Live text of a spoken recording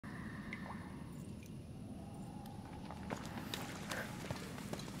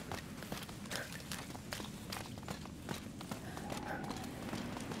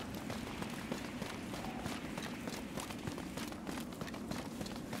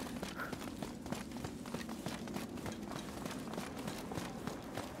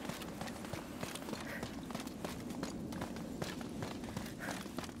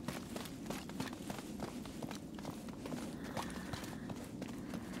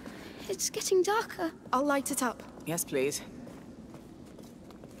It's getting darker. I'll light it up. Yes, please.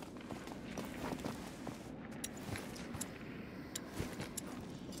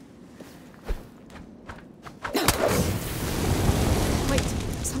 Wait,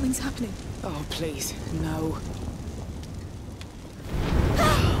 something's happening. Oh, please, no.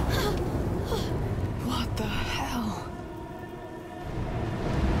 What the hell?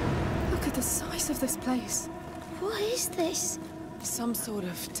 Look at the size of this place. What is this? Some sort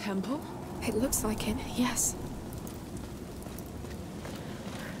of temple? It looks like it, yes.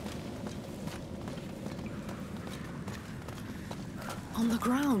 On the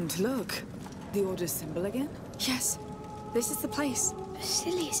ground, look. The Order's symbol again? Yes, this is the place.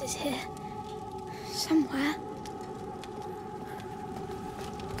 Basilius is here. Somewhere.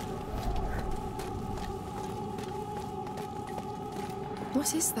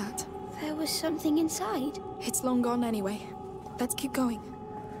 What is that? There was something inside. It's long gone anyway. Let's keep going.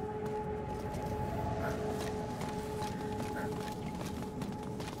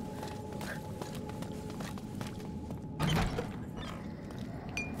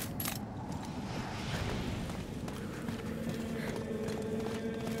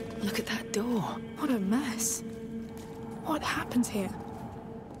 Look at that door. What a mess. What happened here?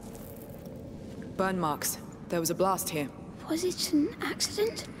 Burn marks. There was a blast here. Was it an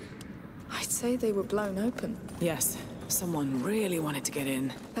accident? I'd say they were blown open. Yes, someone really wanted to get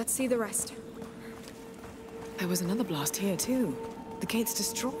in. Let's see the rest. There was another blast here too. The gate's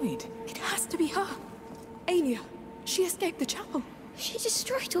destroyed. It has to be her. Aelia. She escaped the chapel. She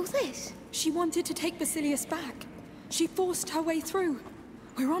destroyed all this. She wanted to take Basilius back. She forced her way through.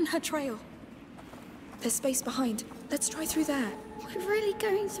 We're on her trail. There's space behind. Let's try through there. We're really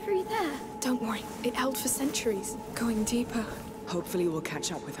going through there. Don't worry. It held for centuries. Going deeper. Hopefully we'll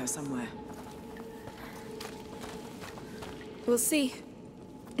catch up with her somewhere. We'll see.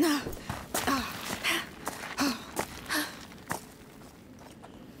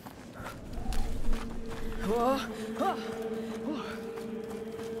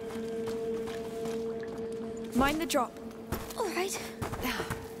 Mind the drop. All right.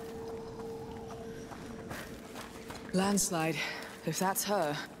 Landslide. If that's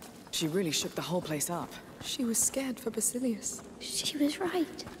her, she really shook the whole place up. She was scared for Basilius. She was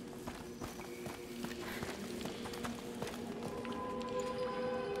right.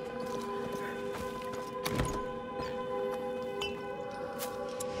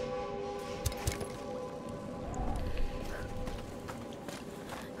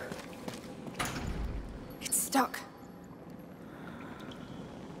 It's stuck.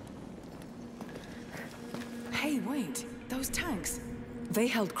 Hey, wait. Those tanks. They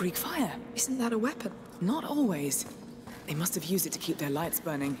held Greek fire. Isn't that a weapon? Not always. They must have used it to keep their lights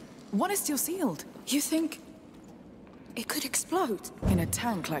burning. One is still sealed. You think it could explode? In a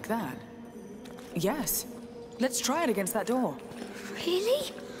tank like that? Yes. Let's try it against that door.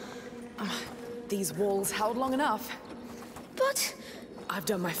 Really? These walls held long enough. But... I've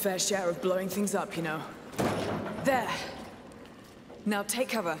done my fair share of blowing things up, you know. There. Now take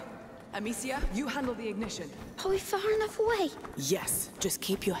cover. Amicia, you handle the ignition. Are we far enough away? Yes, just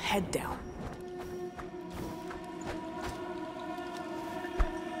keep your head down.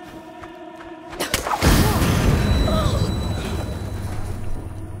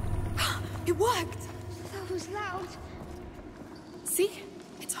 It worked! That was loud. See?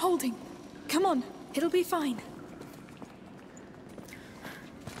 It's holding. Come on, it'll be fine.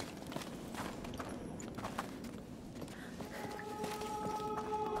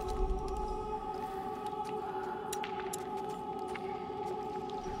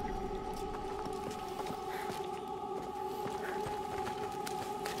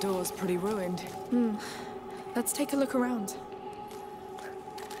 Door's pretty ruined. Let's take a look around.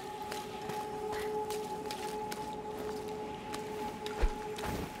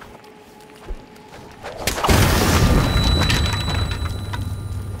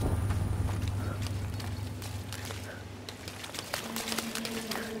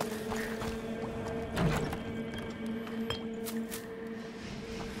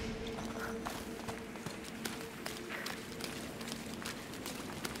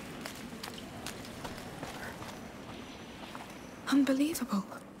 Unbelievable.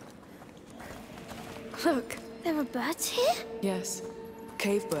 Look. There are birds here? Yes.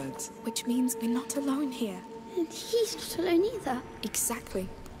 Cave birds. Which means we're not alone here. And he's not alone either. Exactly.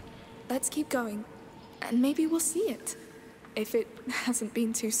 Let's keep going. And maybe we'll see it. If it hasn't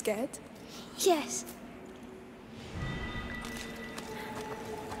been too scared. Yes.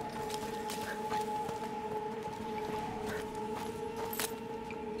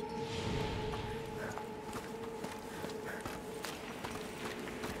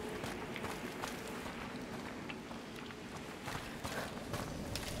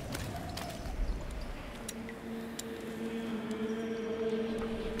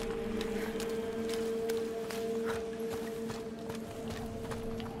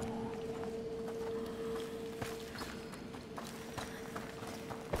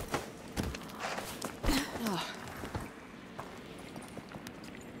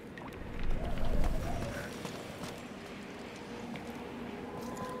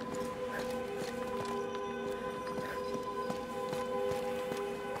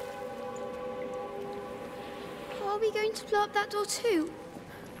 we going to blow up that door too?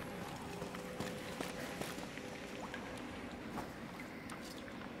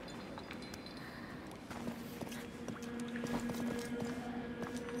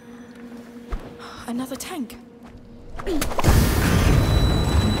 Another tank. I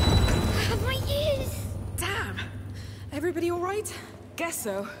have my ears! Damn! Everybody all right? Guess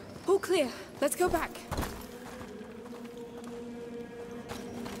so. All clear. Let's go back.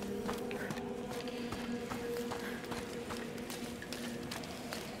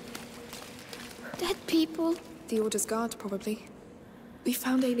 Dead people. The Order's guard, probably. We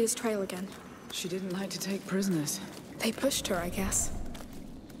found Alia's trail again. She didn't like to take prisoners. They pushed her, I guess.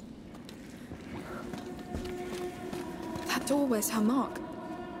 That door wears her mark.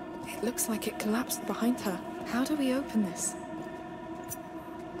 It looks like it collapsed behind her. How do we open this?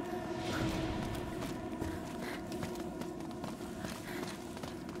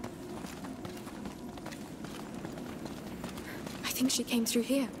 I think she came through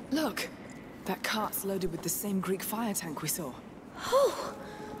here. Look! That cart's loaded with the same Greek fire tank we saw. Oh!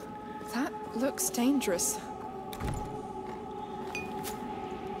 That looks dangerous.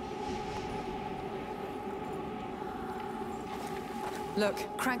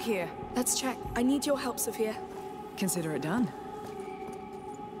 Look, crank here. Let's check. I need your help, Sophia. Consider it done.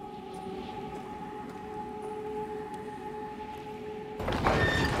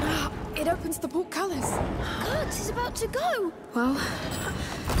 It opens the portcullis. Guards is about to go! Well,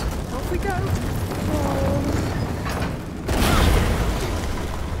 off we go.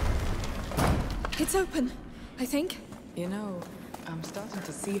 It's open, I think. You know, I'm starting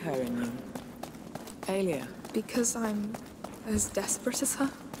to see her in you. Alia. Because I'm as desperate as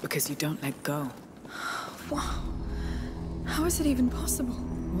her? Because you don't let go. Wow. How is it even possible?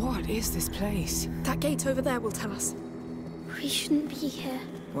 What is this place? That gate over there will tell us. We shouldn't be here.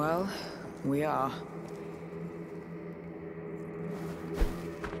 Well, we are.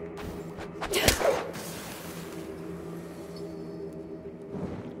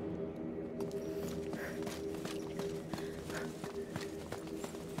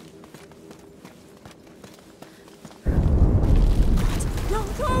 No,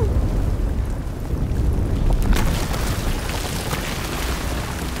 no!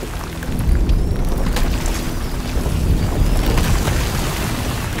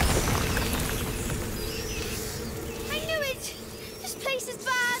 I knew it! This place is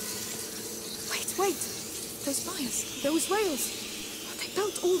bad! Wait. Those fires, those rails. They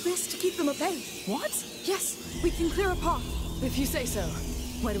built all this to keep them at bay. What? Yes, we can clear a path. If you say so.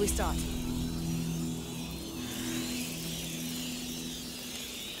 Where do we start?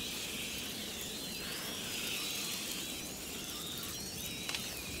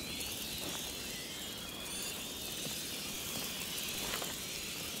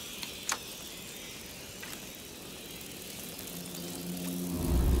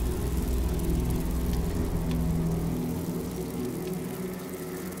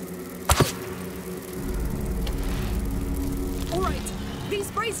 All right, these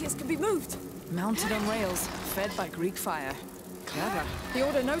braziers can be moved. Mounted on rails, fed by Greek fire. Clever. The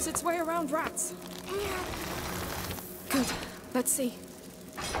Order knows its way around rats. Good. Let's see.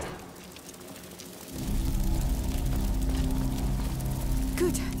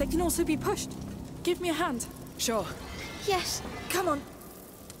 Good. They can also be pushed. Give me a hand. Sure. Yes. Come on.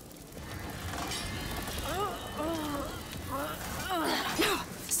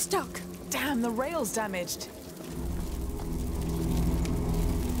 Stuck. Damn, the rail's damaged.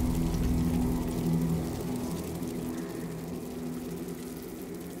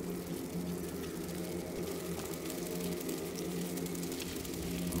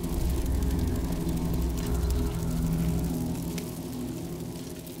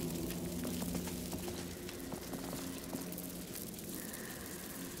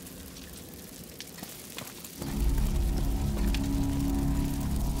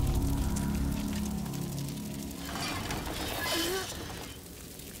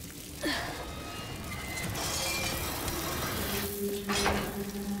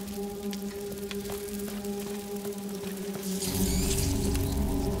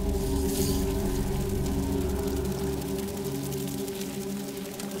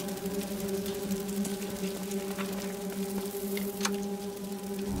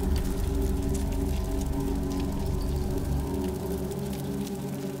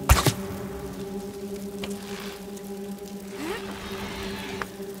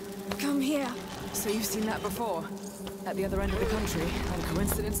 Come here. So you've seen that before? At the other end of the country? Not a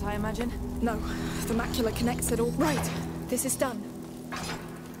coincidence, I imagine? No, the macula connects it all. Right. This is done.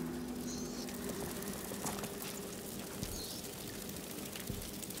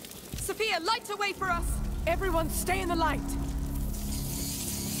 Sophia, light a way for us! Everyone stay in the light!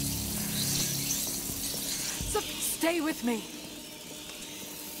 So, stay with me!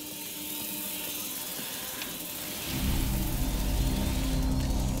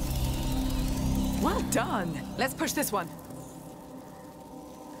 Well done! Let's push this one.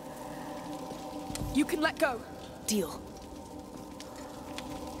 You can let go. Deal.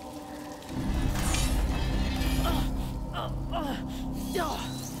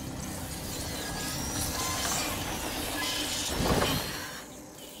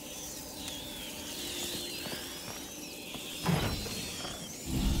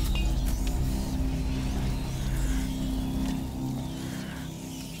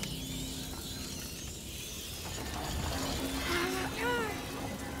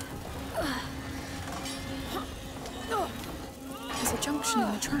 There's a junction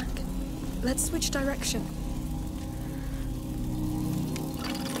in the track. Let's switch direction.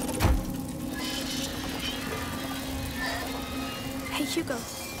 Hey, Hugo.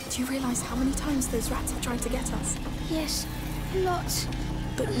 Do you realize how many times those rats have tried to get us? Yes, lots.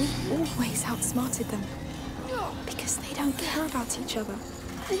 But we always outsmarted them. Because they don't care about each other.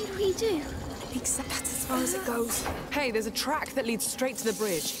 And we do. Except that's as far as it goes. Hey, there's a track that leads straight to the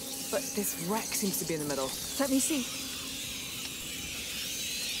bridge. But this wreck seems to be in the middle. Let me see.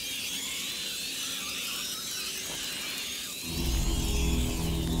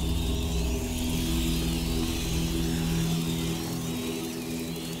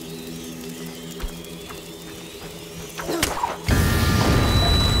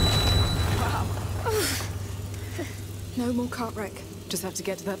 No more cart wreck. Just have to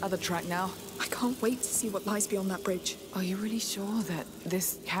get to that other track now. I can't wait to see what lies beyond that bridge. Are you really sure that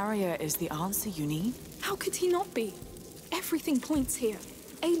this carrier is the answer you need? How could he not be? Everything points here.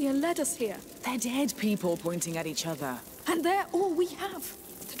 Alien led us here. They're dead people pointing at each other. And they're all we have.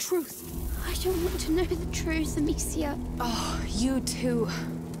 The truth. I don't want to know the truth, Amicia. Oh, you too.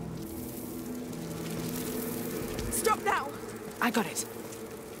 Stop now! I got it.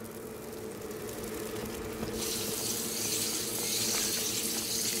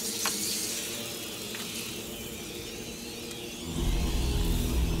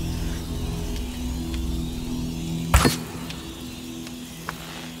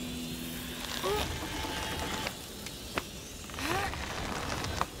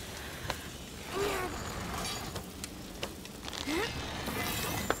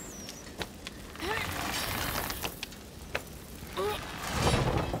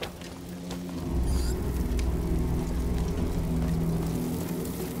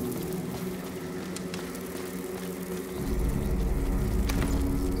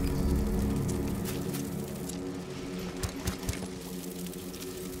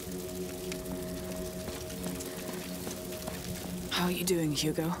 How are you doing,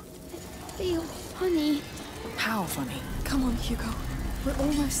 Hugo? I feel funny. How funny? Come on, Hugo. We're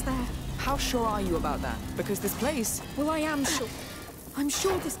almost there. How sure are you about that? Because this place... Well, I am sure. I'm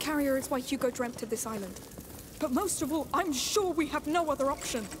sure this carrier is why Hugo dreamt of this island. But most of all, I'm sure we have no other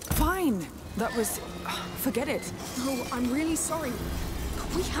option. Fine. That was... forget it. No, I'm really sorry.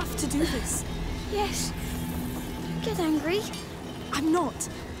 But we have to do this. Yes. Get angry. I'm not.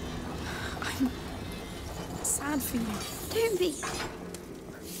 I'm sad for you. Don't be.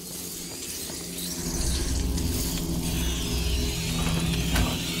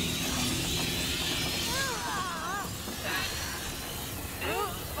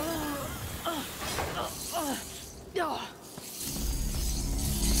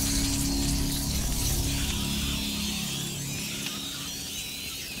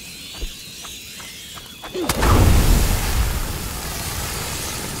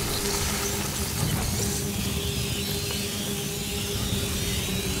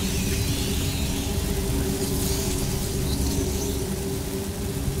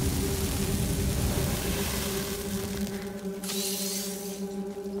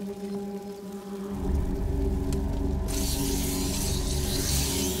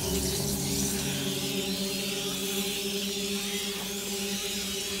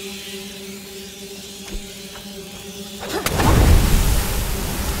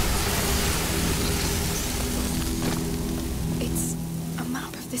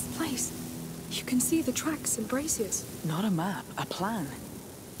 The tracks and braziers. Not a map, a plan.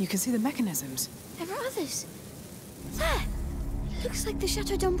 You can see the mechanisms. There are others. There! It looks like the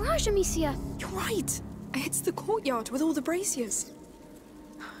Chateau d'Ombrage, Amicia. You're right. It's the courtyard with all the braziers.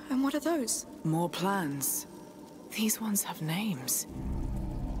 And what are those? More plans. These ones have names.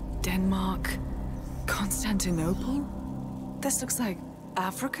 Denmark, Constantinople? This looks like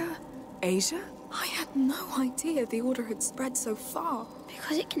Africa? Asia? I had no idea the Order had spread so far.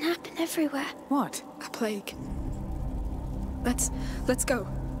 Because it can happen everywhere. What? A plague. Let's go.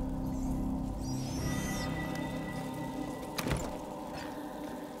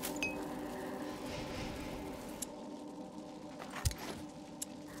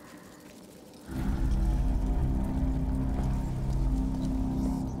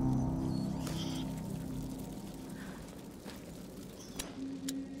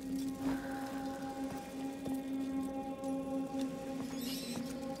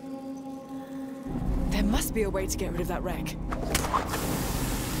 There must be a way to get rid of that wreck.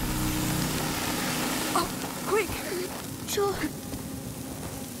 Oh, quick! Sure.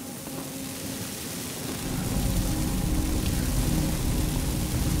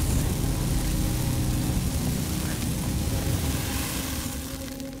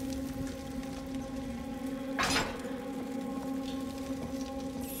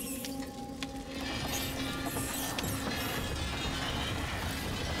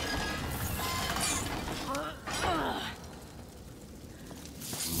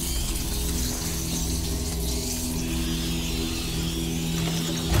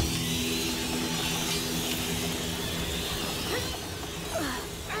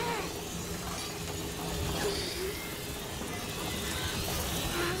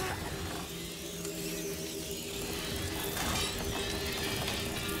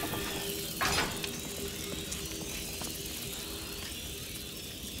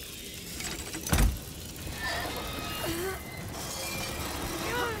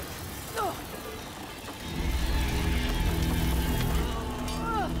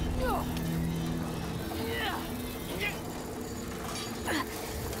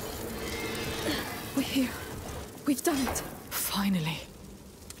 We're here. We've done it. Finally.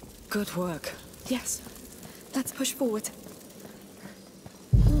 Good work. Yes. Let's push forward.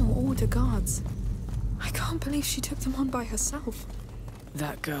 More Order guards. I can't believe she took them on by herself.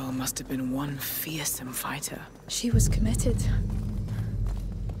 That girl must have been one fearsome fighter. She was committed.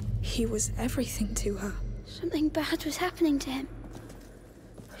 He was everything to her. Something bad was happening to him.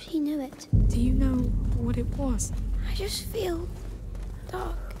 She knew it. Do you know what it was? I just feel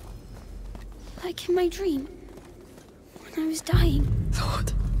dark. Like in my dream. When I was dying.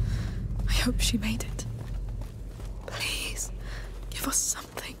 Lord, I hope she made it. Please, give us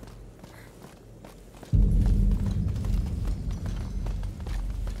something.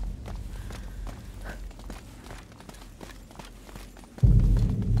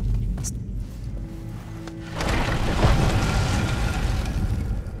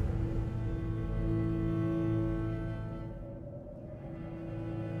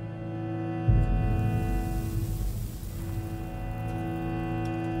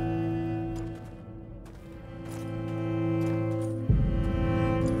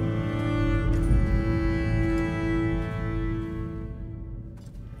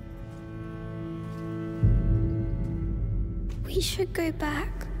 We should go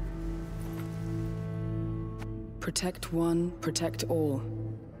back. Protect one, protect all.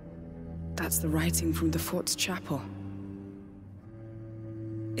 That's the writing from the fort's chapel.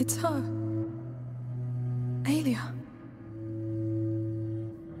 It's her. Aelia.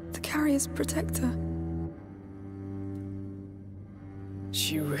 The carrier's protector.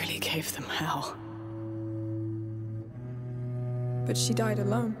 She really gave them hell. But she died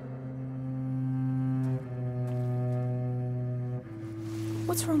alone.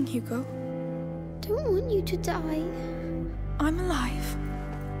 What's wrong, Hugo? Don't want you to die. I'm alive.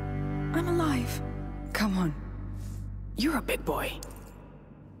 I'm alive. Come on. You're a big boy.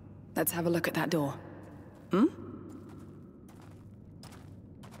 Let's have a look at that door. Hmm?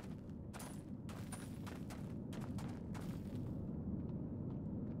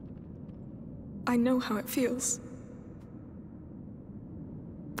 I know how it feels.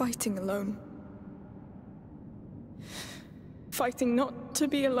 Fighting alone. Fighting not to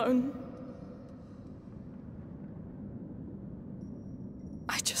be alone.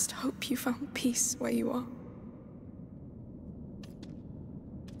 I just hope you found peace where you are.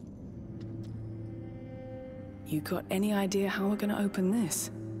 You got any idea how we're gonna open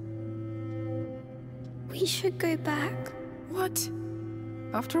this? We should go back. What?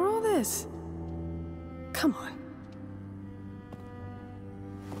 After all this? Come on.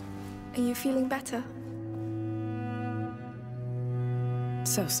 Are you feeling better?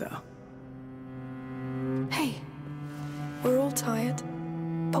 So-so. Hey, we're all tired,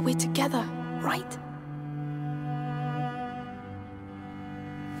 but we're together, right?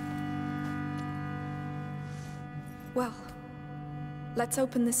 Well, let's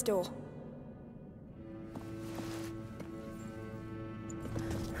open this door.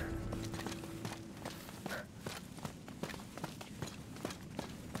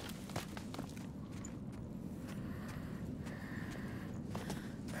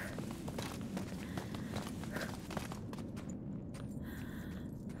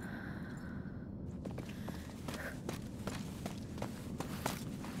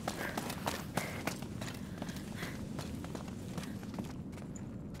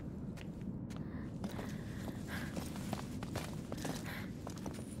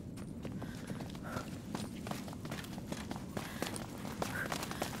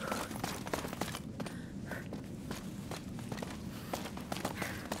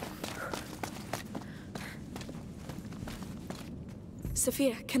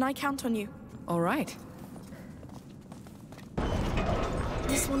 Sophia, can I count on you? All right.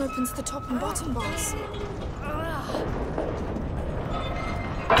 This one opens the top and bottom bars.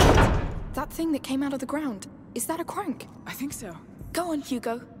 That thing that came out of the ground, is that a crank? I think so. Go on,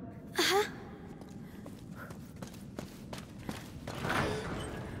 Hugo. Uh-huh.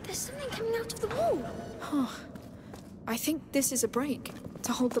 There's something coming out of the wall. Huh. I think this is a brake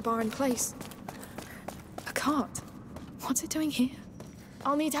to hold the bar in place. A cart. What's it doing here?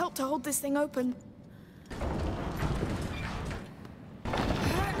 I'll need help to hold this thing open.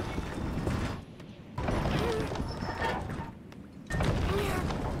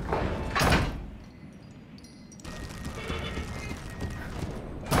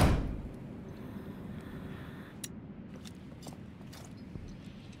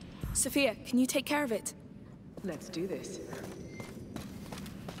 Sophia, can you take care of it? Let's do this.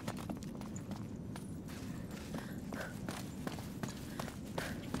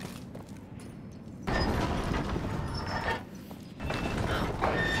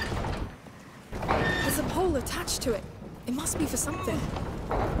 There's a pole attached to it. It must be for something.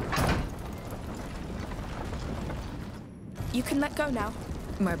 You can let go now.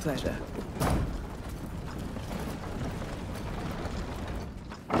 My pleasure.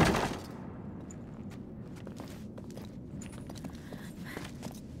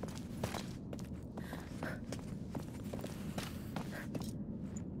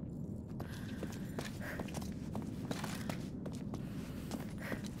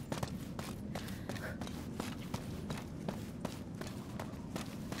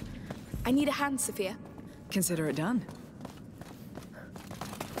 I need a hand, Sophia. Consider it done.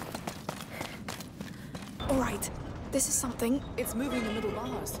 All right, this is something. It's moving the middle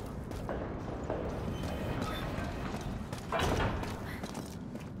bars.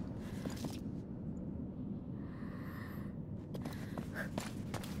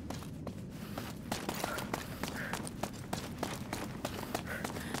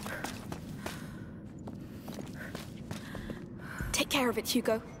 Take care of it,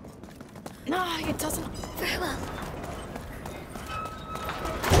 Hugo. No, it doesn't. Very well.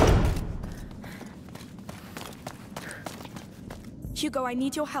 Hugo, I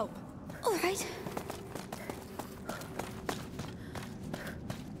need your help. All right.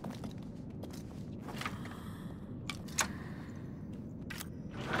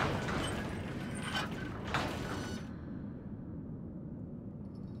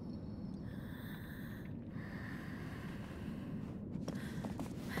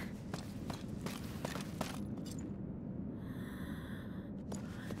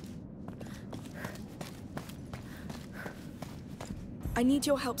 I need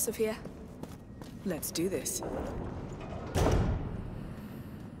your help, Sophia. Let's do this.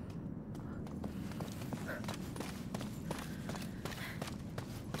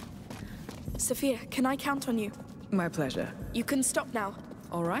 Sophia, can I count on you? My pleasure. You can stop now.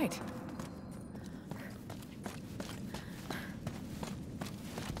 All right.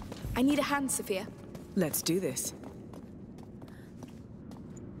 I need a hand, Sophia. Let's do this.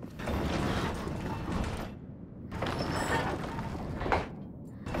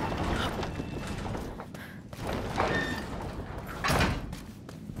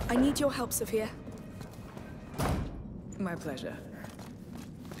 I need your help, Sophia. My pleasure.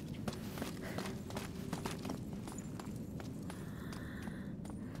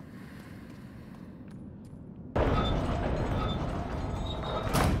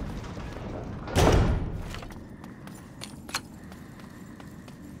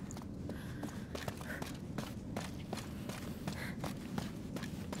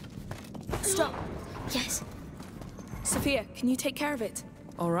 Stop. Yes. Sophia, can you take care of it?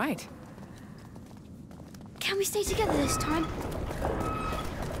 All right. Can we stay together this time?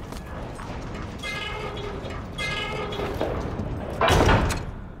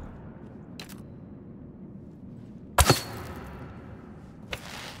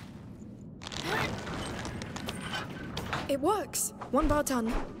 It works. One bar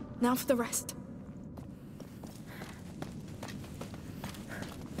done. Now for the rest.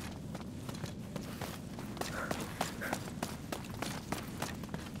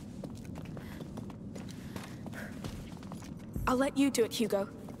 I'll let you do it, Hugo.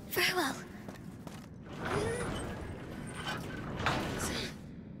 Very well.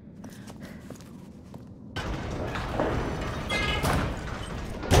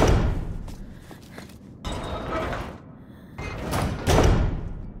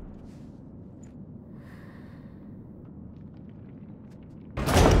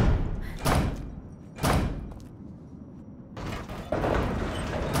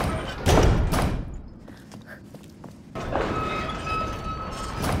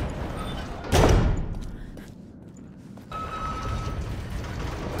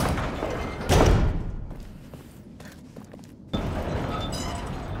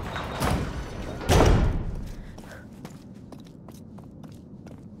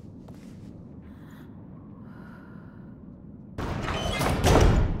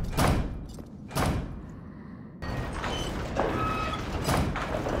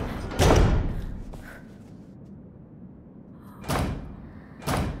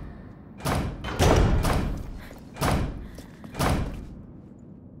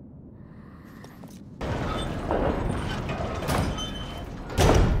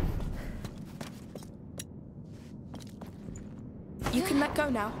 let go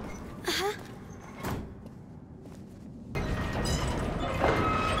now. Uh-huh.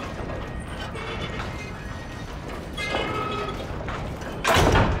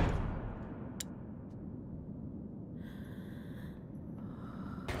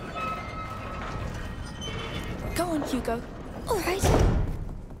 Go on, Hugo. All right.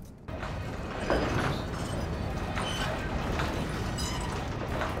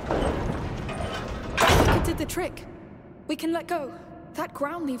 It did the trick. We can let go. That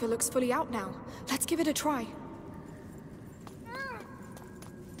ground lever looks fully out now. Let's give it a try.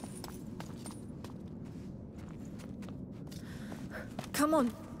 Come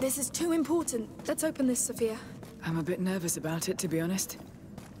on. This is too important. Let's open this, Sophia. I'm a bit nervous about it, to be honest.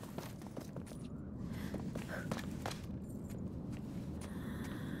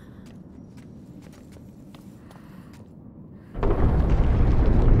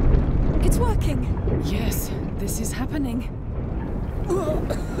 It's working! Yes, this is happening.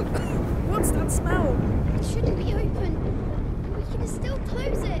 What's that smell? It shouldn't be open. We can still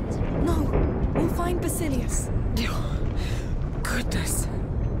close it. No, we'll find Basilius. Goodness.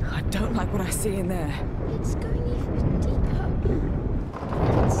 I don't like what I see in there. It's going even deeper. We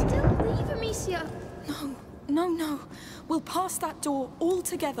can still leave Amicia. No. We'll pass that door all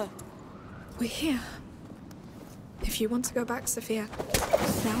together. We're here. If you want to go back, Sophia,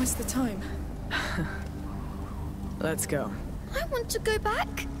 now is the time. Let's go. I want to go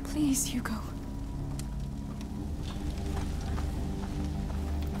back. Please, Hugo.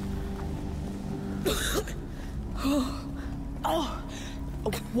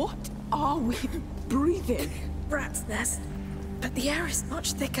 What are we breathing? Rat's nest. But the air is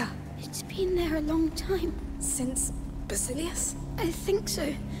much thicker. It's been there a long time. Since Basilius? I think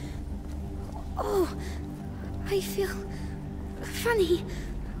so. Oh, I feel funny.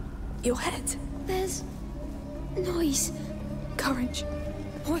 Your head. There's noise. Courage.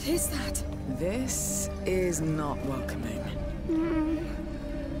 What is that? This is not welcoming.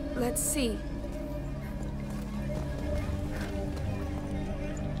 Let's see.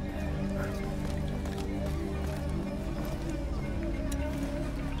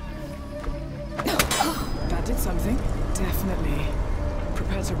 That did something. Definitely.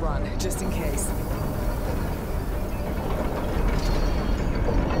 Prepare to run, just in case.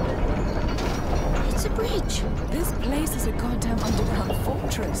 It's a bridge. This place is a goddamn underground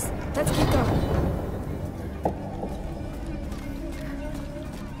fortress. Let's keep going.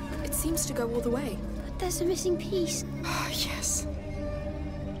 It seems to go all the way. But there's a missing piece. Yes.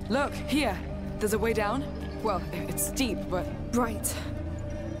 Look, here. There's a way down. Well, it's steep, but... Right.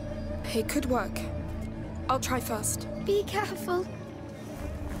 It could work. I'll try first. Be careful.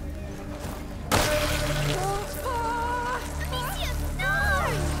 Amicia, no!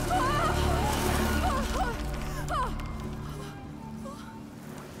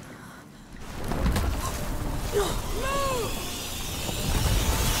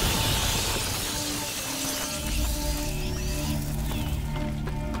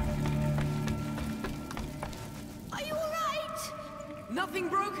 Are you all right? Nothing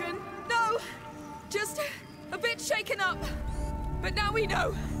broken? No! Just a bit shaken up. But now we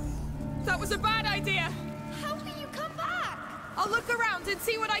know. That was a bad idea. How will you come back? I'll look around and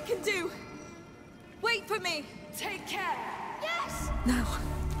see what I can do. Wait for me. Take care. Yes! Now,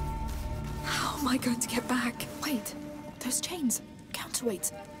 how am I going to get back? Wait, those chains,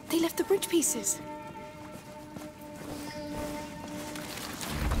 counterweights, they left the bridge pieces.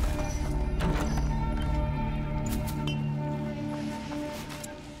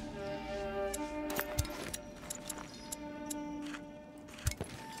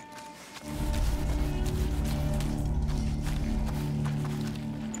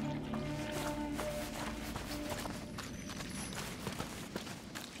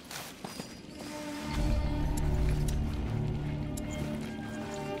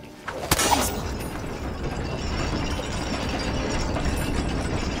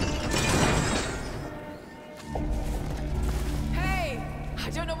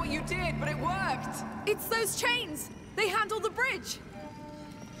 It's those chains! They handle the bridge!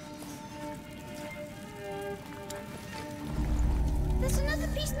 There's another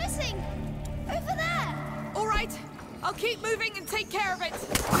piece missing! Over there! All right, I'll keep moving and take care of it.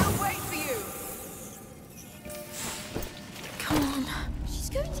 We'll wait for you. Come on. She's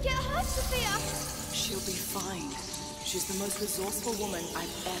going to get hurt, Sophia! She'll be fine. She's the most resourceful woman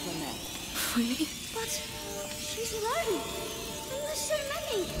I've ever met. Really? But she's alone! And there's so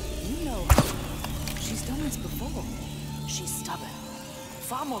many! You know her. She's done this before. She's stubborn.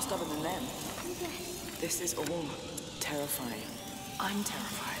 Far more stubborn than them. Yes. This is all terrifying. I'm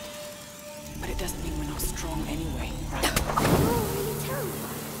terrified. But it doesn't mean we're not strong anyway, right? You're really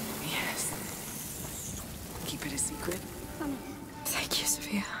terrified. Yes. Keep it a secret. Promise. Thank you,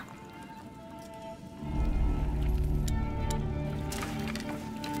 Sophia.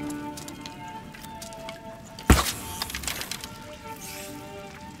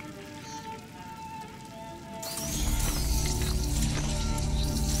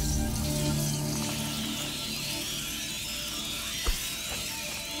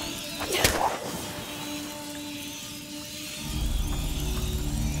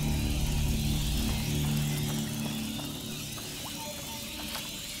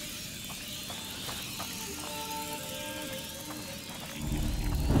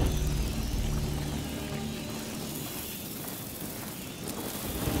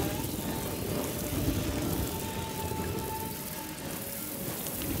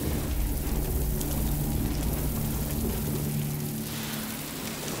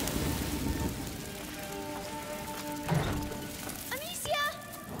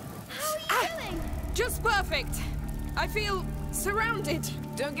 Just perfect. I feel surrounded.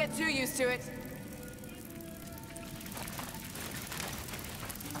 Don't get too used to it.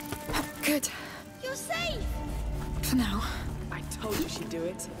 Good. You're safe! For now. I told you she'd do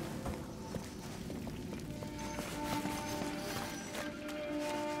it.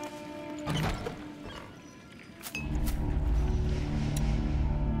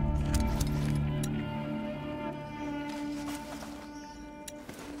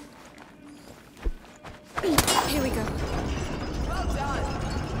 Here we go. Well done.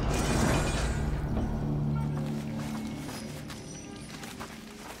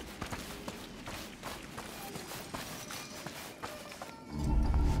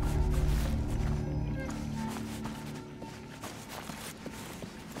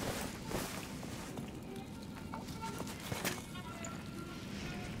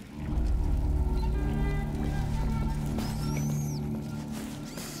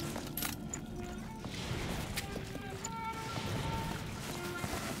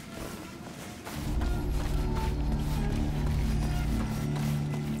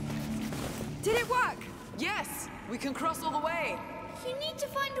 Did it work? Yes, we can cross all the way. You need to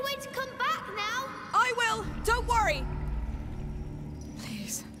find a way to come back now. I will. Don't worry.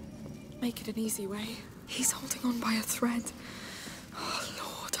 Please, make it an easy way. He's holding on by a thread. Oh,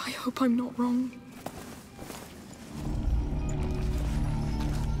 Lord, I hope I'm not wrong.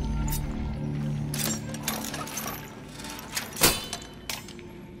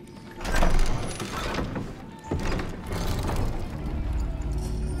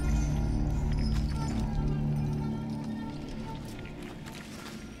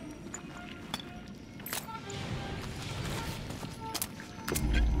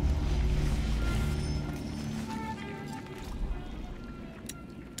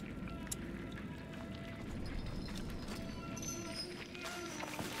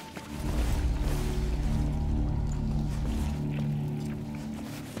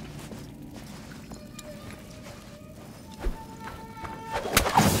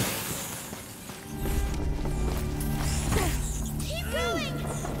 Keep going!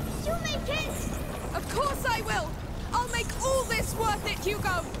 You'll make it! Of course I will. I'll make all this worth it,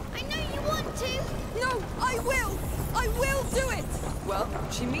 Hugo. I know you want to. No, I will. I will do it. Well,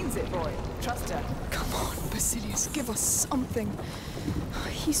 she means it, boy. Trust her. Come on, Basilius, give us something.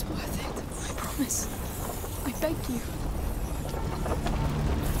 He's worth it, I promise. I beg you.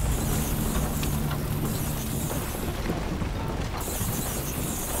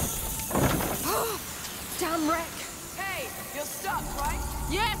 Damn wreck. Hey, you're stuck, right?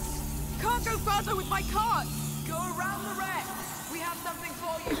 Yes. Can't go further with my cart. Go around the wreck. We have something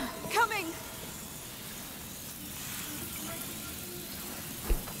for you. Coming.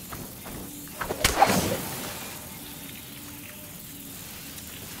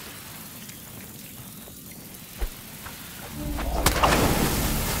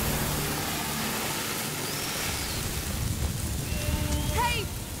 Hey,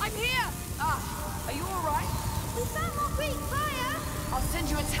 I'm here. Are you all right? We found more Greek fire. I'll send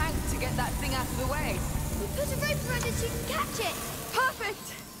you a tank to get that thing out of the way. We put a rope around it so you can catch it.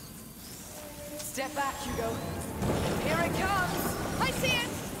 Perfect. Step back, Hugo. Here it comes. I see it.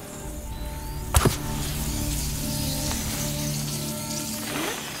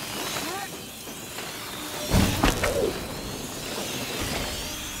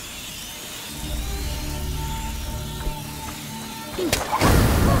 Did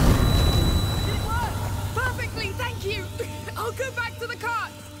it work? Perfectly, thank you. I'll go back to the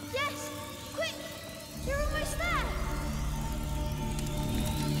cart. Yes. Quick. You're almost there.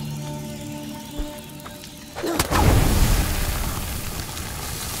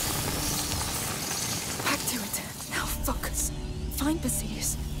 Find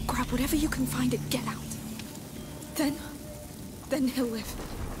Basilius. Grab whatever you can find and get out. Then he'll live.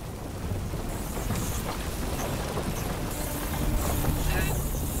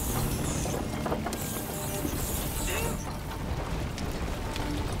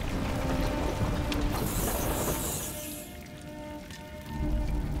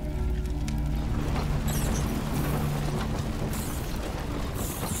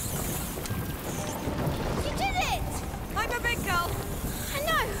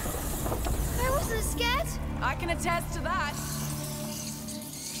 I can attest to that.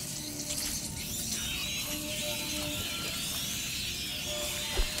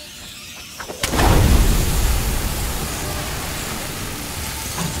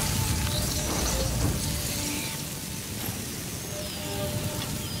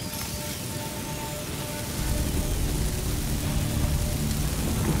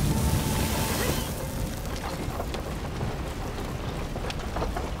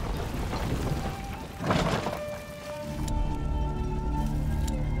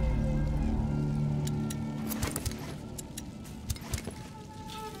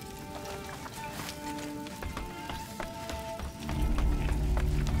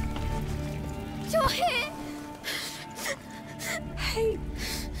 You're here! Hey!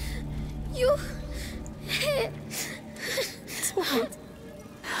 You're here! It's alright.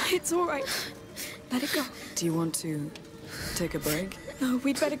 It's alright. Let it go. Do you want to take a break? No,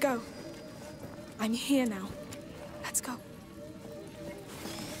 we'd better go. I'm here now. Let's go.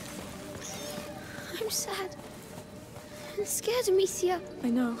 I'm sad. I'm scared, Amicia. I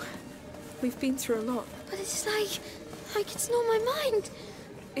know. We've been through a lot. But it's like it's not my mind.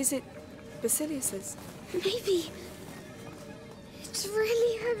 Is it Basilius's? Maybe. It's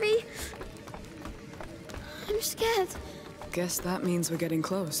really heavy. I'm scared. Guess that means we're getting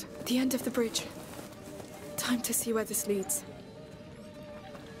close. The end of the bridge. Time to see where this leads.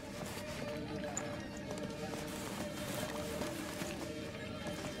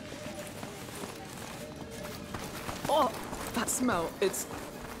 Oh, that smell. It's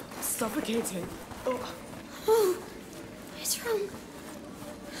suffocating. Oh. Oh, it's wrong.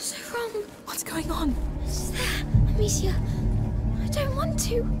 So wrong. What's going on? It's there, Amicia. I don't want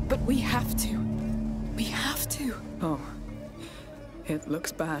to. But we have to. We have to. Oh. It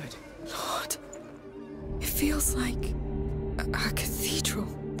looks bad. Lord. It feels like a cathedral.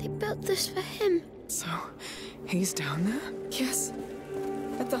 They built this for him. So, he's down there? Yes.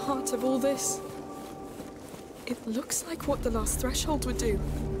 At the heart of all this. It looks like what the last threshold would do.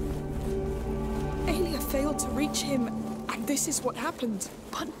 Aelia failed to reach him, and this is what happened.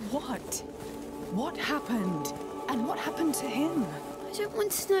 But what? What happened? And what happened to him? I don't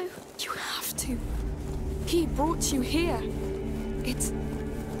want to know. You have to. He brought you here. It's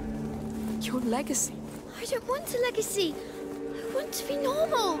your legacy. I don't want a legacy. I want to be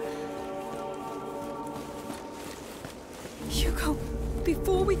normal. Hugo,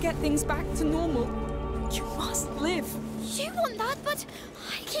 before we get things back to normal, you must live. You want that, but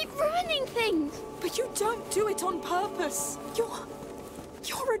I keep ruining things. But you don't do it on purpose.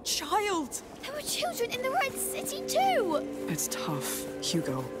 You're a child. There were children in the Red City too. It's tough,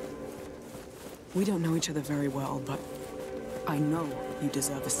 Hugo. We don't know each other very well, but I know you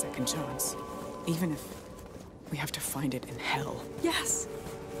deserve a second chance. Even if we have to find it in hell. Yes.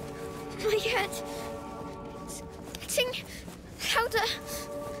 My head. It's getting louder.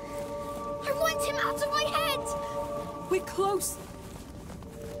 I want him out of my head. We're close.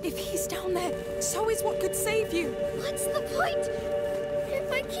 If he's down there, so is what could save you. What's the point?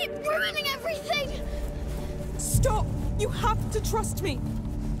 If I keep ruining everything. Stop! You have to trust me.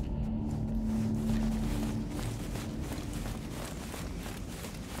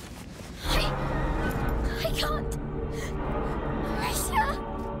 I can't. Amicia!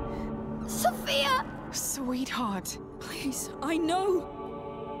 Sophia! Sweetheart. Please, I know.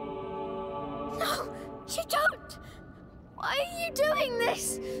 No, you don't! Why are you doing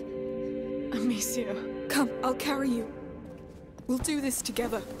this? Amicia. Come, I'll carry you. We'll do this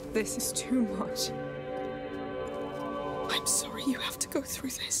together. This is too much. I'm sorry you have to go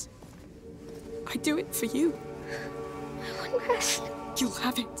through this. I do it for you. I want rest. You'll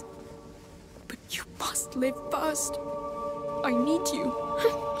have it. But you must live first. I need you.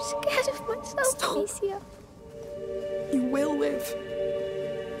 I'm scared of myself, Stop. Amicia. You will live.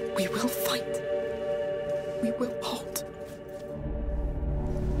 We will fight. We will hold.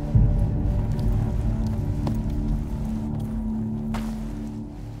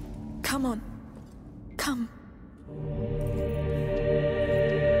 Come on. Come.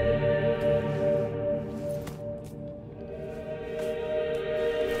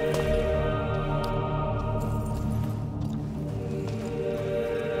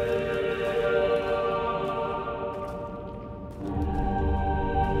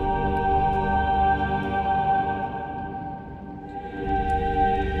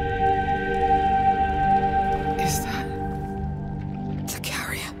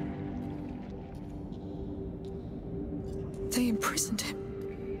 They imprisoned him.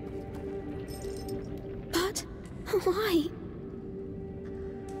 But why?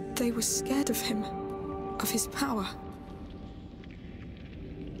 They were scared of him, of his power.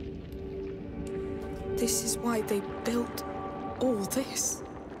 This is why they built all this.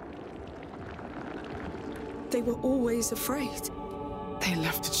 They were always afraid. They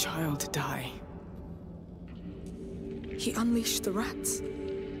left a child to die. He unleashed the rats.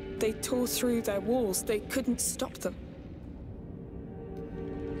 They tore through their walls. They couldn't stop them.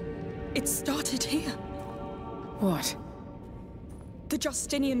 It started here. What? The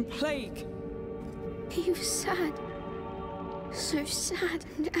Justinian plague. He was sad. So sad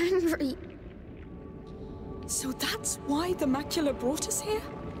and angry. So that's why the macula brought us here?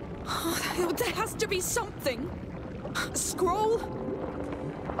 Oh, there has to be something. A scroll?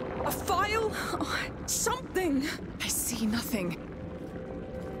 A file? Oh, something. I see nothing.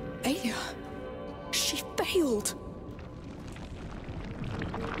 Aya. She failed.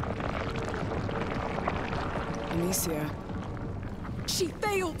 Amicia. She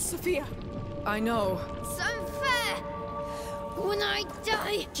failed, Sophia. I know. It's unfair. When I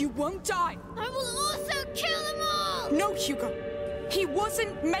die, You won't die. I will also kill them all! No, Hugo. He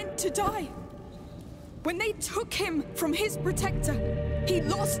wasn't meant to die. When they took him from his protector, he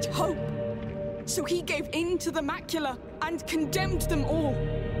lost hope. So he gave in to the macula and condemned them all.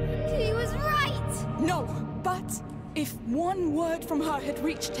 He was right! No, but if one word from her had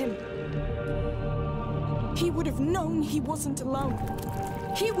reached him, he would have known he wasn't alone.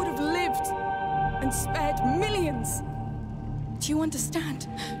 He would have lived and spared millions. Do you understand?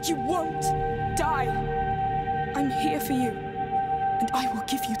 You won't die. I'm here for you, and I will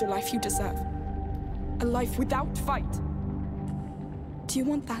give you the life you deserve. A life without fight. Do you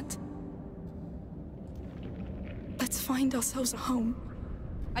want that? Let's find ourselves a home.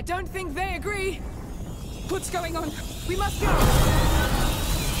 I don't think they agree. What's going on? We must go!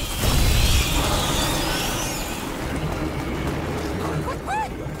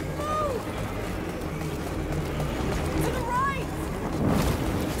 Quick! Move! To the right!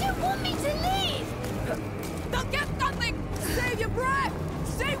 You don't want me to leave! They'll get nothing! Save your breath!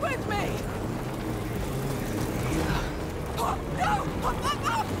 Stay with me! Oh, no!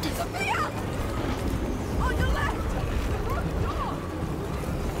 Up! Sophia! On your left! The front door!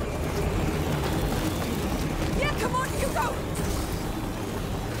 Yeah, come on, Hugo!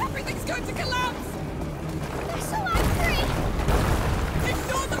 Everything's going to collapse! They're so angry!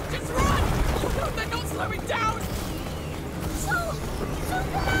 Ignore them! Just run! Oh no, they're not slowing down! So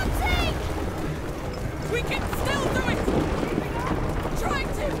collapsing! We can still do it! Trying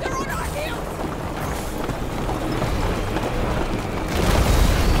to! They're on our heels!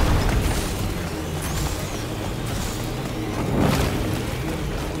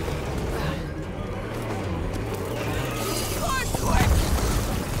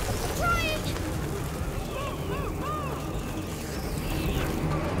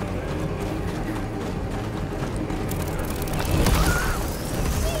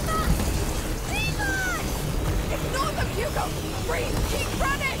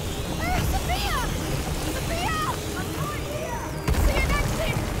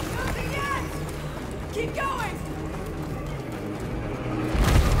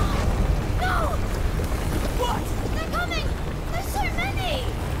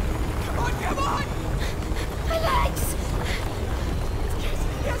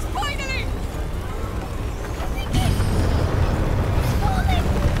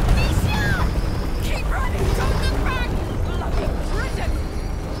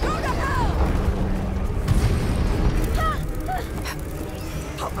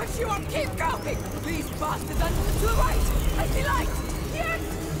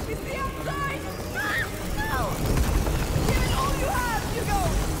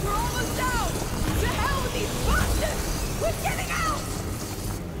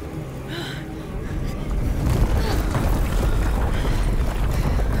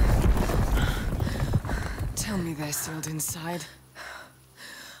 Tell me they're sealed inside.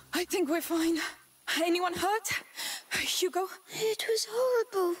 I think we're fine. Anyone hurt? Hugo? It was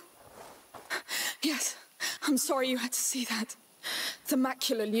horrible. Yes. I'm sorry you had to see that. The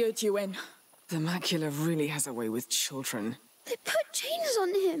macula lured you in. The macula really has a way with children. They put chains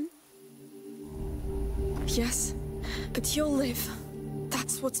on him. Yes, but you'll live.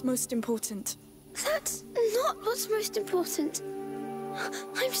 That's what's most important. That's not what's most important.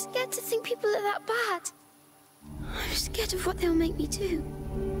 I'm scared to think people are that bad. I'm scared of what they'll make me do.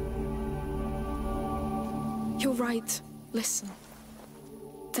 You're right. Listen.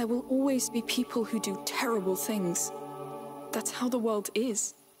 There will always be people who do terrible things. That's how the world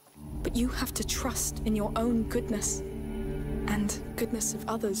is. But you have to trust in your own goodness. and goodness of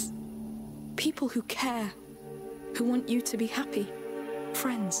others. People who care, who want you to be happy.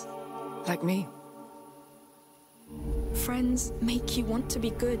 Friends. Like me. Friends make you want to be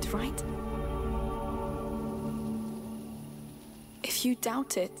good, right? If you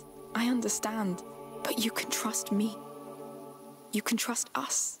doubt it, I understand. But you can trust me. You can trust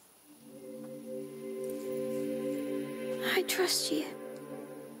us. I trust you.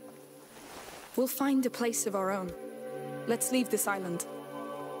 We'll find a place of our own. Let's leave this island.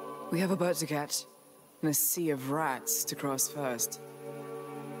 We have a boat to catch, and a sea of rats to cross first.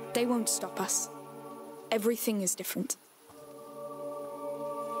 They won't stop us. Everything is different.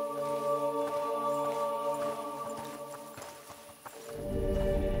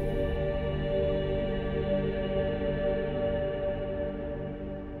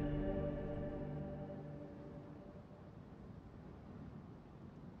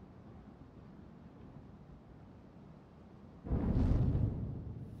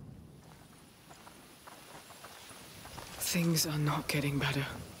 Things are not getting better.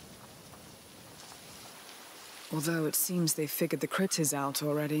 Although it seems they figured the critters out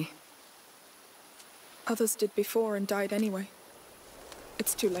already. Others did before and died anyway.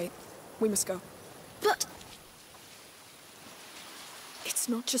 It's too late. We must go. But... It's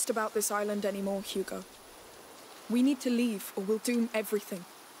not just about this island anymore, Hugo. We need to leave, or we'll doom everything.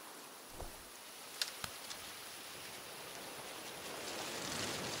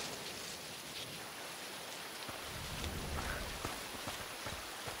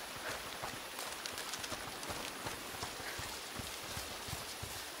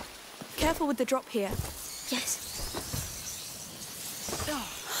 Careful with the drop here. yes.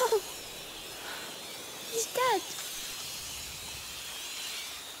 Oh. He's dead.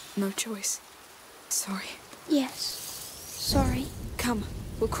 No choice. Sorry. Yes. Sorry. Come,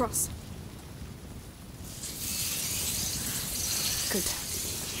 we'll cross. Good.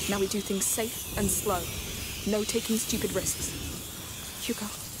 Now we do things safe and slow. No taking stupid risks. Hugo,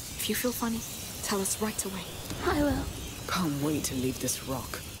 if you feel funny, tell us right away. I will. Can't wait to leave this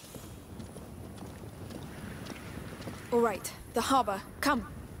rock. All right, the harbor. Come.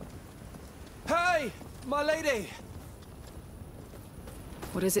 Hey, my lady!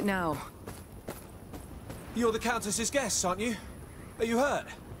 What is it now? You're the Countess's guests, aren't you? Are you hurt?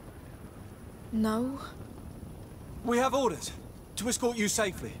 No. We have orders to escort you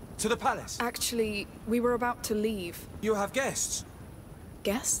safely to the palace. Actually, we were about to leave. You have guests.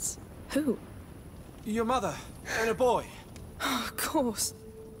 Guests? Who? Your mother and a boy. Of course.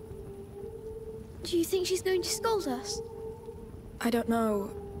 Do you think she's going to scold us? I don't know.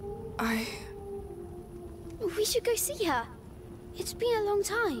 We should go see her. It's been a long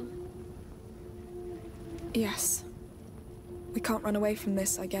time. Yes. We can't run away from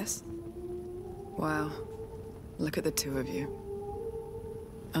this, I guess. Wow. Look at the two of you.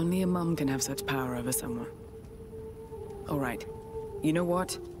 Only a mum can have such power over someone. All right. You know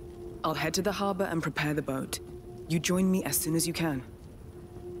what? I'll head to the harbor and prepare the boat. You join me as soon as you can.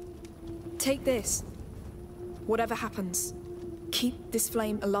 Take this. Whatever happens, keep this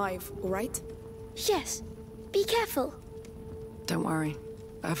flame alive, all right? Yes. Be careful. Don't worry.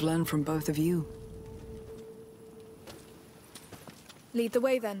 I've learned from both of you. Lead the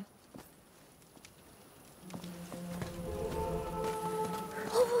way, then.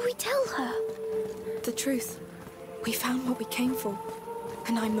 What will we tell her? The truth. We found what we came for,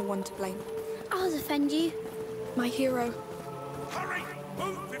 and I'm the one to blame. I'll defend you. My hero. Hurry!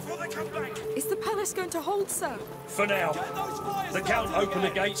 Move before they come back! Is the palace going to hold, sir? For now. The Count opened the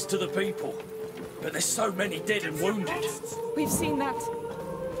gates to the people. But there's so many dead and wounded. We've seen that.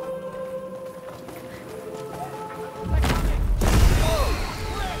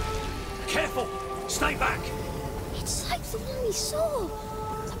 Careful! Stay back! It's like the one we saw.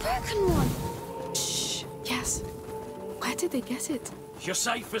 The broken one. Shh. Yes. Where did they get it? You're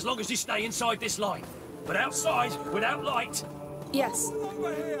safe as long as you stay inside this line. But outside, without light... Yes.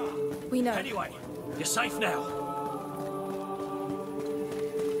 We know. Anyway, you're safe now.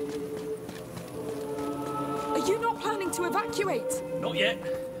 Are you not planning to evacuate? Not yet.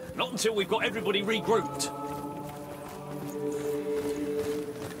 Not until we've got everybody regrouped.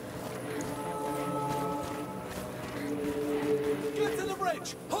 Get to the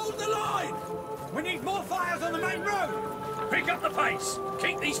bridge! Hold the line! We need more fires on the main road! Pick up the pace!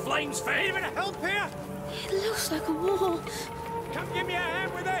 Keep these flames fed! Even help here? It looks like a war. Come give me a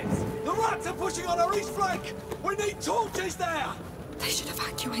hand with this! The rats are pushing on our east flank! We need torches there! They should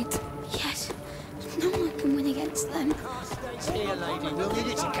evacuate. Yes. No one can win against them. Here, lady. We'll need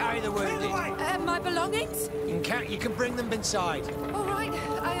it to carry the wounded. My belongings? You can bring them inside. All right,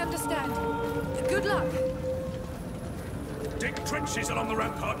 I understand. Good luck. Dig trenches along the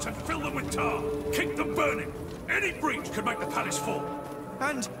ramparts and fill them with tar. Keep them burning. Any breach could make the palace fall.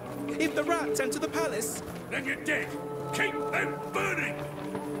 And if the rats enter the palace? Then you're dead. Keep them burning!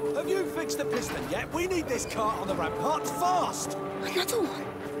 Have you fixed the piston yet? We need this cart on the rampart fast! Another one.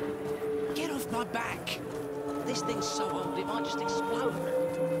 Get off my back! This thing's so old it might just explode.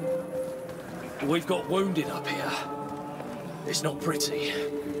 We've got wounded up here. It's not pretty.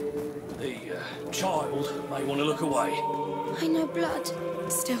 The child may want to look away. I know blood.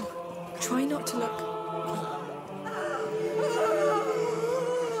 Still, try not to look.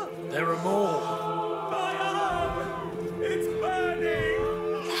 There are more. My arm! It's burning!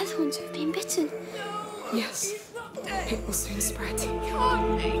 They're the ones who've been bitten. Yes, it will soon spread. It's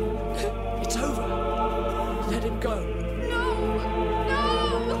over. Let him go.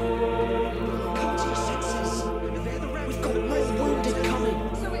 Come to your senses. We've got more wounded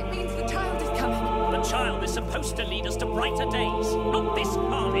coming. So it means the child is coming. The child is supposed to lead us to brighter days, not this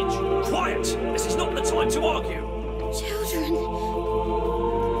carnage. Quiet! This is not the time to argue. Children.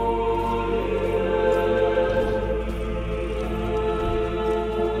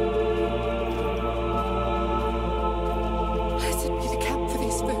 Blessed be the camp for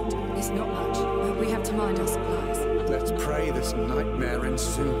this food. It's not much, but we have to mind our supplies. Let's pray this nightmare ends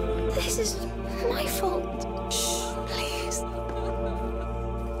soon. This is my fault. Shh, please.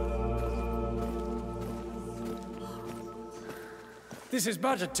 This is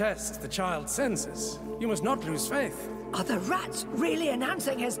but a test. The child's senses. You must not lose faith. Are the rats really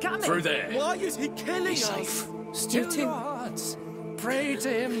announcing his coming? Through there. Why is he killing Be us? safe. Still your hearts. Pray to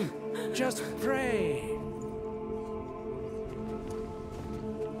him. Just pray.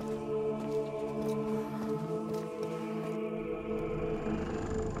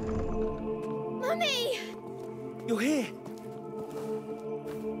 Mummy! You're here.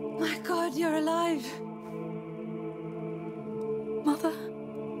 My God, you're alive. Mother,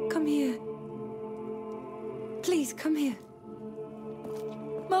 come here. Please, come here.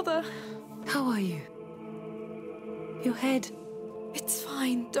 Mother. How are you? Your head. It's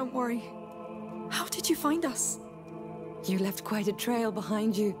fine, don't worry. How did you find us? You left quite a trail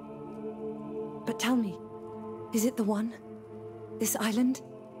behind you. But tell me, is it the one? This island?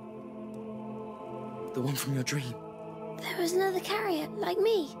 The one from your dream. There was another carrier, like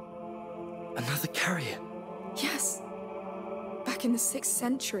me. Another carrier. Yes. Back in the 6th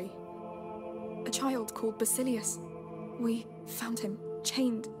century. A child called Basilius. We found him,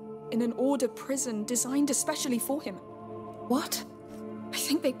 chained, in an order prison designed especially for him. What? I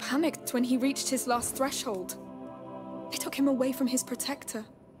think they panicked when he reached his last threshold. They took him away from his protector.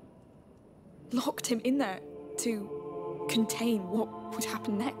 Locked him in there to contain what would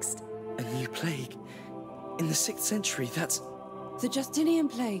happen next. A new plague. In the 6th century, that's... The Justinian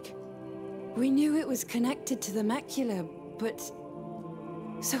plague. We knew it was connected to the macula, but...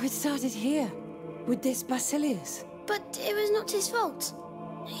 So it started here, with this Basilius. But it was not his fault.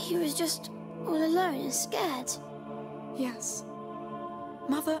 He was just all alone and scared. Yes.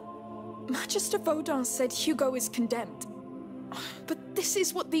 Mother, Magister Vaudin said Hugo is condemned. But this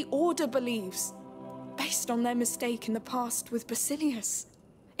is what the Order believes, based on their mistake in the past with Basilius.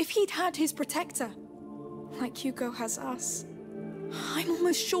 If he'd had his protector, like Hugo has us, I'm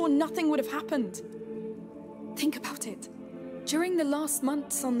almost sure nothing would have happened. Think about it. During the last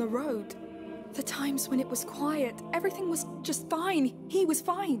months on the road, the times when it was quiet, everything was just fine. He was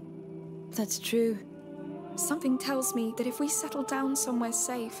fine. That's true. Something tells me that if we settle down somewhere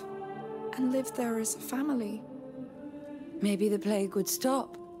safe and live there as a family... Maybe the plague would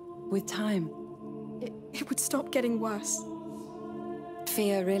stop, with time. It would stop getting worse.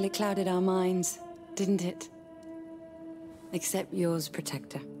 Fear really clouded our minds, didn't it? Except yours,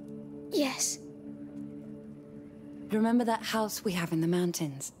 Protector. Yes. Remember that house we have in the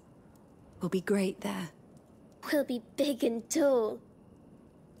mountains? We'll be great there. We'll be big and tall.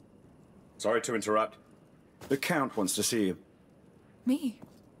 Sorry to interrupt. The Count wants to see you. Me?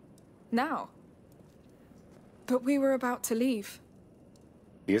 Now? But we were about to leave.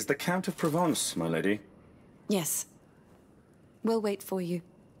 He is the Count of Provence, my lady. Yes. We'll wait for you.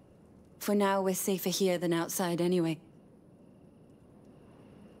 For now, we're safer here than outside anyway.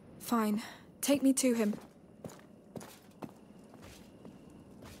 Fine. Take me to him.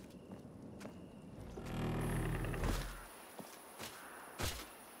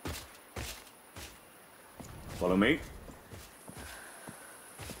 Follow me.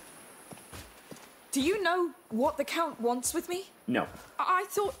 Do you know what the Count wants with me? No. I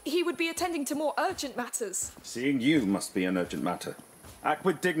thought he would be attending to more urgent matters. Seeing you must be an urgent matter. Act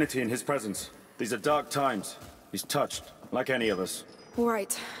with dignity in his presence. These are dark times. He's touched, like any of us. All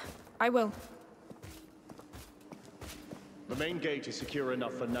right. I will. The main gate is secure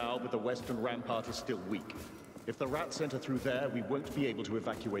enough for now, but the western rampart is still weak. If the rats enter through there, we won't be able to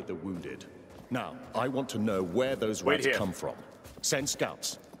evacuate the wounded. Now, I want to know where those rats come from. Send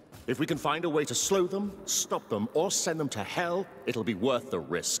scouts. If we can find a way to slow them, stop them, or send them to hell, it'll be worth the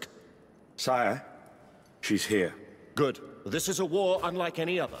risk. Sire, she's here. Good. This is a war unlike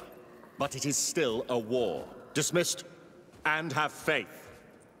any other. But it is still a war. Dismissed. And have faith.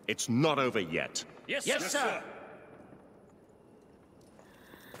 It's not over yet. Yes, Yes, sir.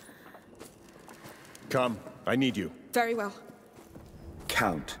 Come, I need you. Very well.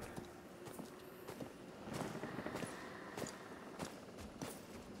 Count.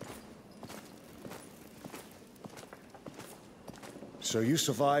 So you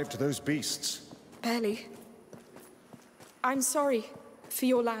survived those beasts? Barely. I'm sorry for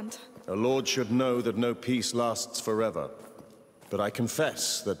your land. A lord should know that no peace lasts forever. But I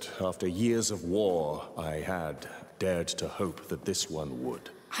confess that after years of war, I had dared to hope that this one would.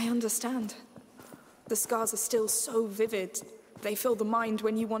 I understand. The scars are still so vivid. They fill the mind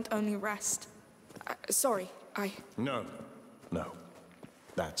when you want only rest. Sorry, No.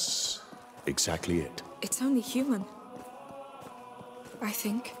 That's exactly it. It's only human. I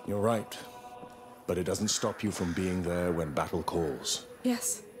think. You're right. But it doesn't stop you from being there when battle calls.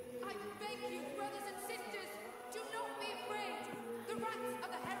 Yes. I beg you, brothers and sisters, do not be afraid. The rats are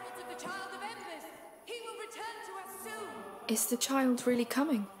the heralds of the Child of Embers. He will return to us soon. Is the child really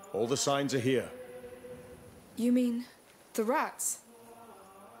coming? All the signs are here. You mean the rats?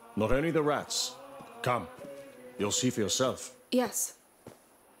 Not only the rats. Come. You'll see for yourself. Yes.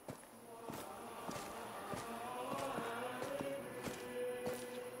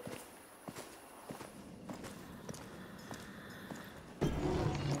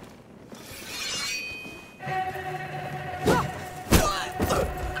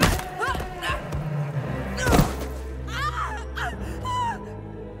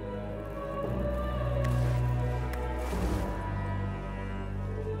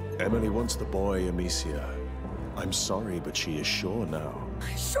 Emily wants the boy, Amicia. I'm sorry, but she is sure now.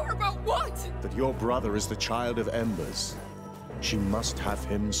 Sure about what? That your brother is the Child of Embers. She must have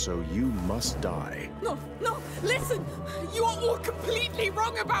him, so you must die. No, listen! You are all completely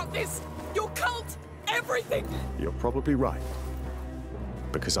wrong about this! Your cult, everything! You're probably right.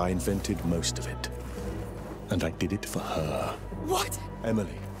 Because I invented most of it. And I did it for her. What?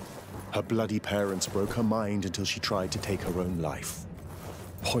 Emily. Her bloody parents broke her mind until she tried to take her own life.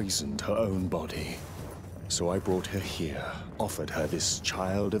 Poisoned her own body. So I brought her here, offered her this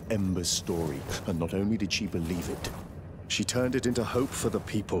Child of Embers story, and not only did she believe it, she turned it into hope for the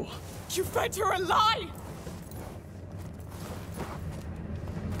people. You fed her a lie!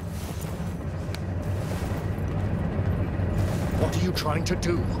 What are you trying to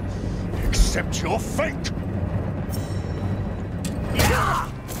do? Accept your fate!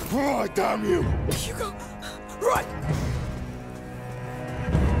 Oh, damn you! Hugo, run!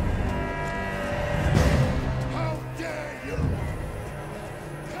 How dare you!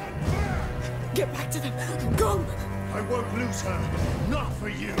 Come back! Get back to them! Go! I won't lose her. Not for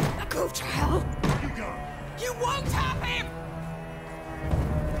you. Go to hell! You go. You won't have him!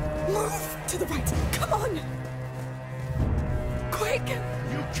 Move to the right! Come on! Quick!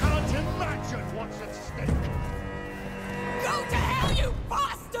 You can't imagine what's at stake! Go to hell, you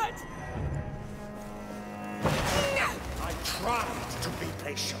bastard! I tried to be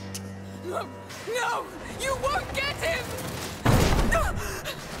patient. No! You won't get him!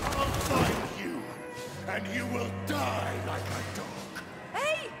 I'll find you, and you will die like a dog.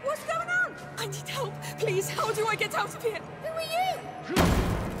 Hey! What's going on? I need help. Please, how do I get out of here? Who are you?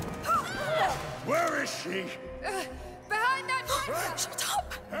 Where is she? Behind that tractor! Shut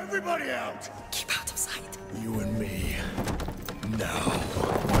up! Everybody out! Keep out of sight. You and me. Now.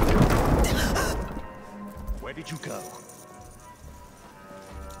 Where did you go?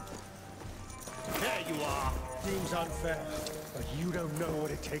 There you are. Seems unfair, but you don't know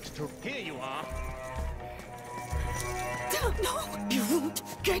what it takes to... Here you are. No, you won't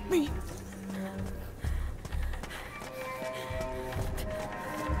get me.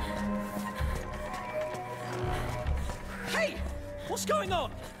 Hey! What's going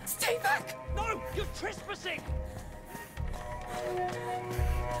on? Stay back! No! You're trespassing!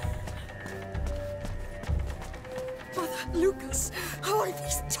 Mother, Lucas, how I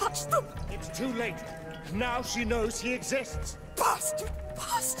least touched them! It's too late. Now she knows he exists. Bastard!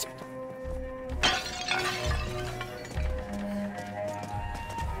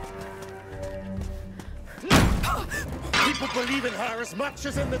 People believe in her as much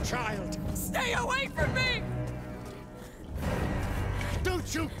as in the child. Stay away from me!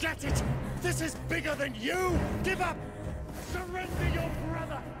 Don't you get it? This is bigger than you! Give up! Surrender your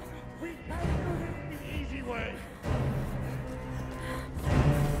brother! We can't do this the easy way!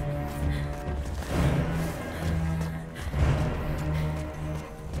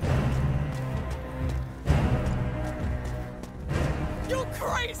 You're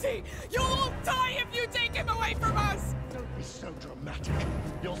crazy! You'll all die if you take him away from us! Don't be so dramatic.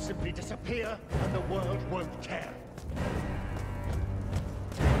 You'll simply disappear, and the world won't care.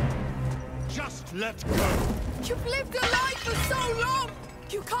 Just let go! You've lived a life for so long!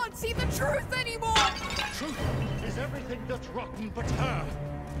 You can't see the truth anymore! Truth is everything that's rotten but her.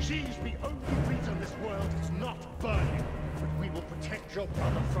 She's the only reason this world is not burning. But we will protect your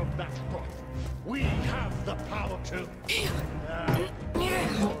brother from that rot. We have the power to...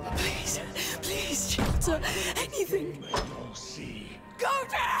 Please, please, shelter, anything. You'll see. Go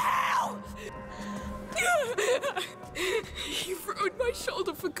to hell! You've ruined my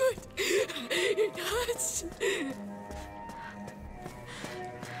shoulder for good. It hurts.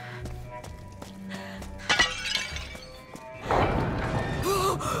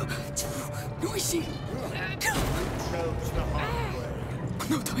 Noisy. Chose the hard way.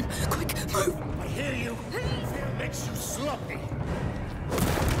 No time. Quick, move. I hear you. Fear makes you sloppy.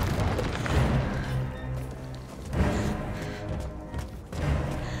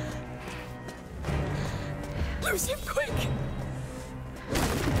 Lose him, quick.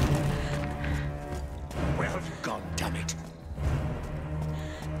 Where have you gone, damn it?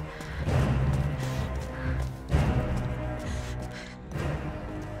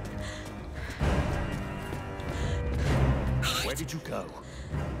 Where did you go?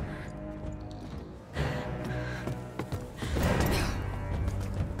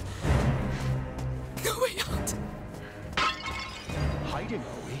 No way out. Hiding,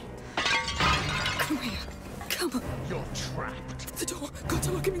 are we? Come here. Come. You're trapped. The door. Got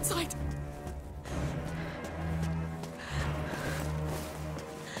to look him inside.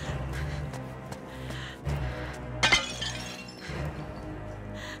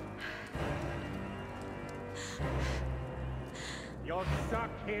 You're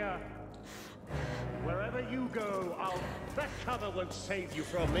stuck here. Wherever you go, that cover won't save you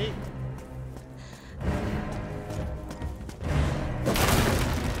from me.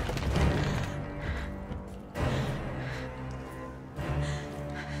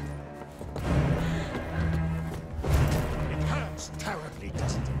 It hurts terribly,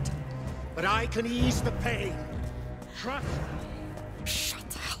 doesn't it? But I can ease the pain. Trust me. Shut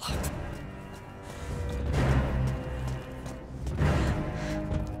the hell up.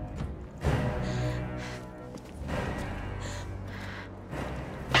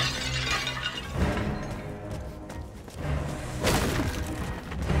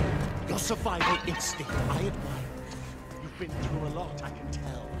 Survival instinct, I admire it. You've been through a lot, I can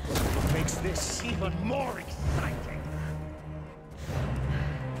tell. What makes this even more exciting?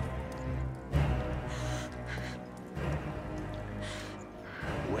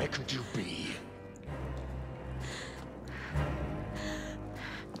 Where could you be?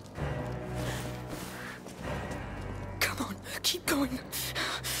 Come on, keep going.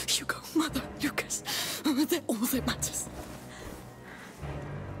 Hugo, Mother, Lucas, they're all that matters.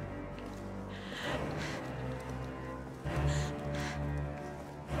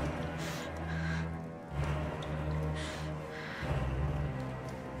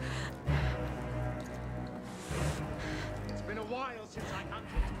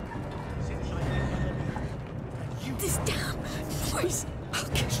 This damn noise! I'll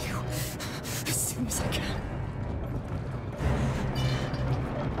get you as soon as I can.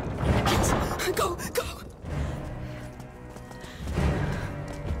 Yes, go, go!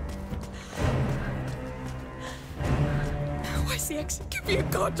 Where's the exit? Give me a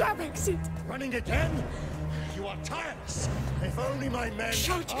goddamn exit! Running again? You are tireless. If only my men...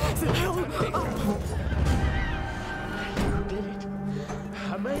 Shut the hell up! You did it.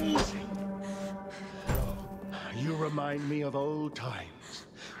 Amazing. You remind me of old times,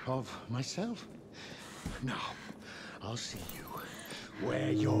 of myself. Now, I'll see you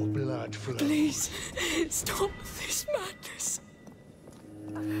where your blood flows. Please, stop this madness.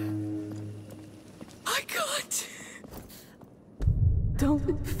 I can't.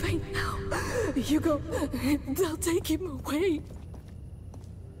 Don't faint now. Hugo, they'll take him away.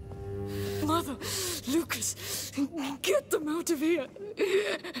 Mother, Lucas, get them out of here.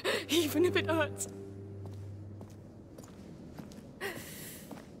 Even if it hurts.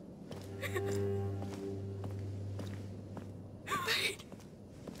 Pain.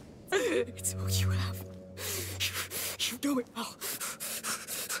 It's all you have. You know it well.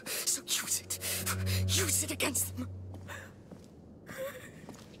 So use it. Use it against them.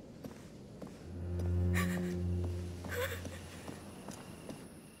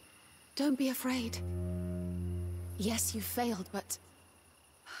 Don't be afraid. Yes, you failed, but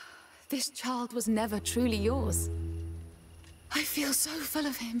this child was never truly yours. I feel so full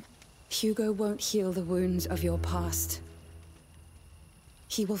of him. Hugo won't heal the wounds of your past.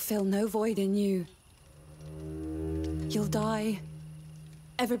 He will fill no void in you. You'll die.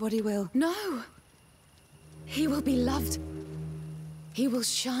 Everybody will. No! He will be loved. He will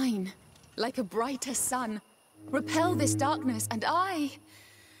shine like a brighter sun, repel this darkness, and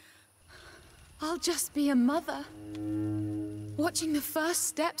I'll just be a mother, watching the first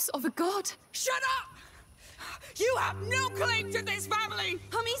steps of a god. Shut up! You have no claim to this family!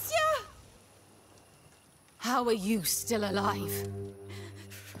 Amicia! How are you still alive?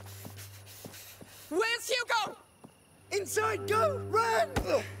 Where's Hugo? Inside, go! Run!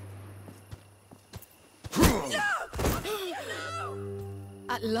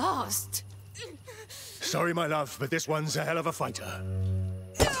 At last! Sorry, my love, but this one's a hell of a fighter.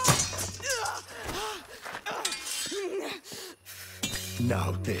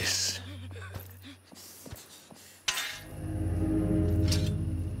 Now this.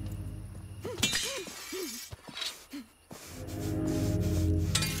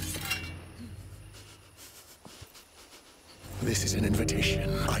 This is an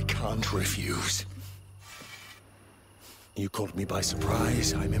invitation I can't refuse. You caught me by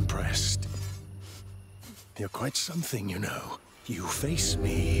surprise. I'm impressed. You're quite something, you know. You face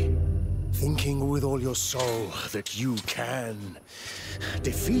me, thinking with all your soul that you can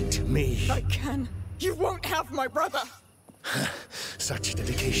defeat me. I can. You won't have my brother. Such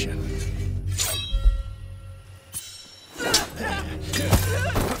dedication.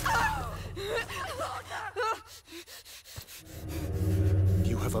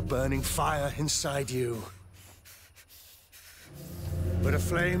 You have a burning fire inside you. But a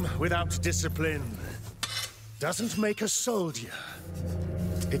flame without discipline doesn't make a soldier.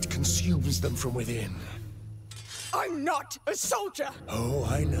 It consumes them from within. I'm not a soldier! Oh,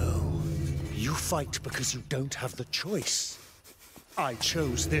 I know. You fight because you don't have the choice. I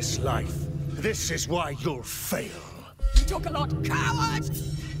chose this life. This is why you'll fail. You talk a lot, coward!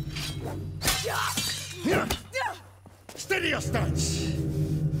 Steady your stance!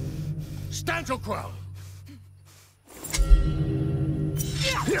 Stand your ground!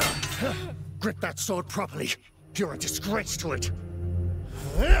 Grip that sword properly. You're a disgrace to it.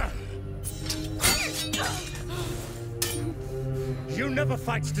 You never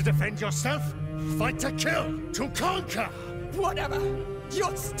fight to defend yourself. Fight to kill, to conquer. Whatever.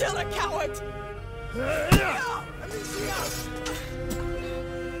 You're still a coward.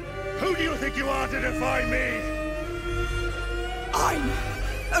 Who do you think you are to defy me? I'm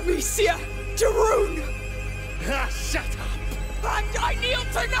Amicia Darun. Shut up. And I kneel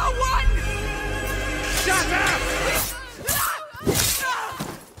to no one! Shut up!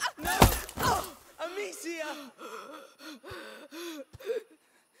 No! Amicia!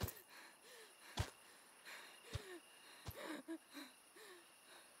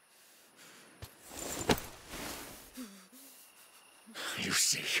 You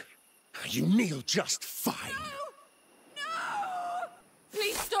see, you kneel just fine. No!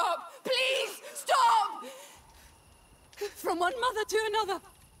 Please stop! Please stop! From one mother to another.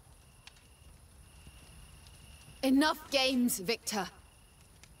 Enough games, Victor.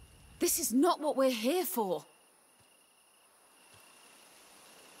 This is not what we're here for.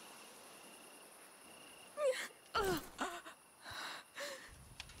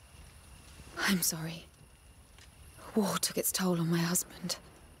 I'm sorry. War took its toll on my husband.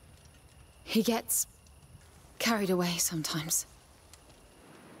 He gets carried away sometimes.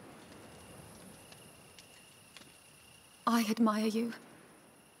 I admire you.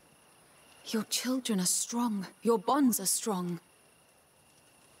 Your children are strong. Your bonds are strong.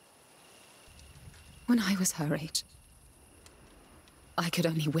 When I was her age, I could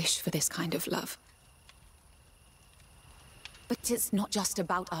only wish for this kind of love. But it's not just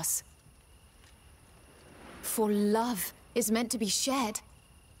about us. For love is meant to be shared,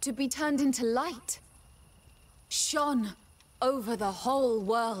 to be turned into light, shone over the whole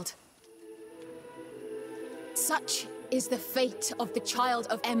world. Such is the fate of the child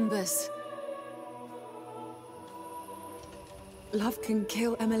of embers. Love can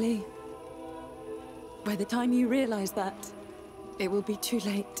kill Emily. By the time you realize that, it will be too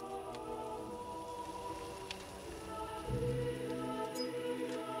late.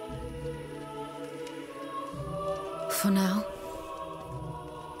 For now,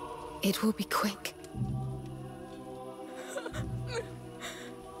 it will be quick.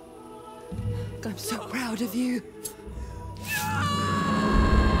 I'm so proud of you.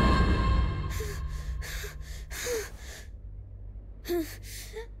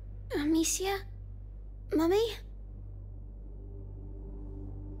 Amicia. Amicia? Mummy?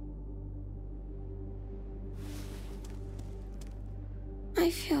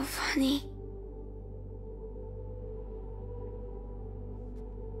 I feel funny.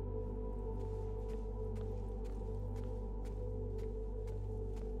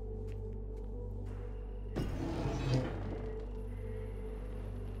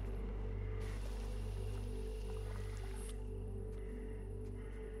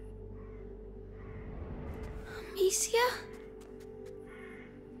 Amicia?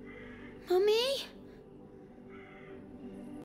 Mummy?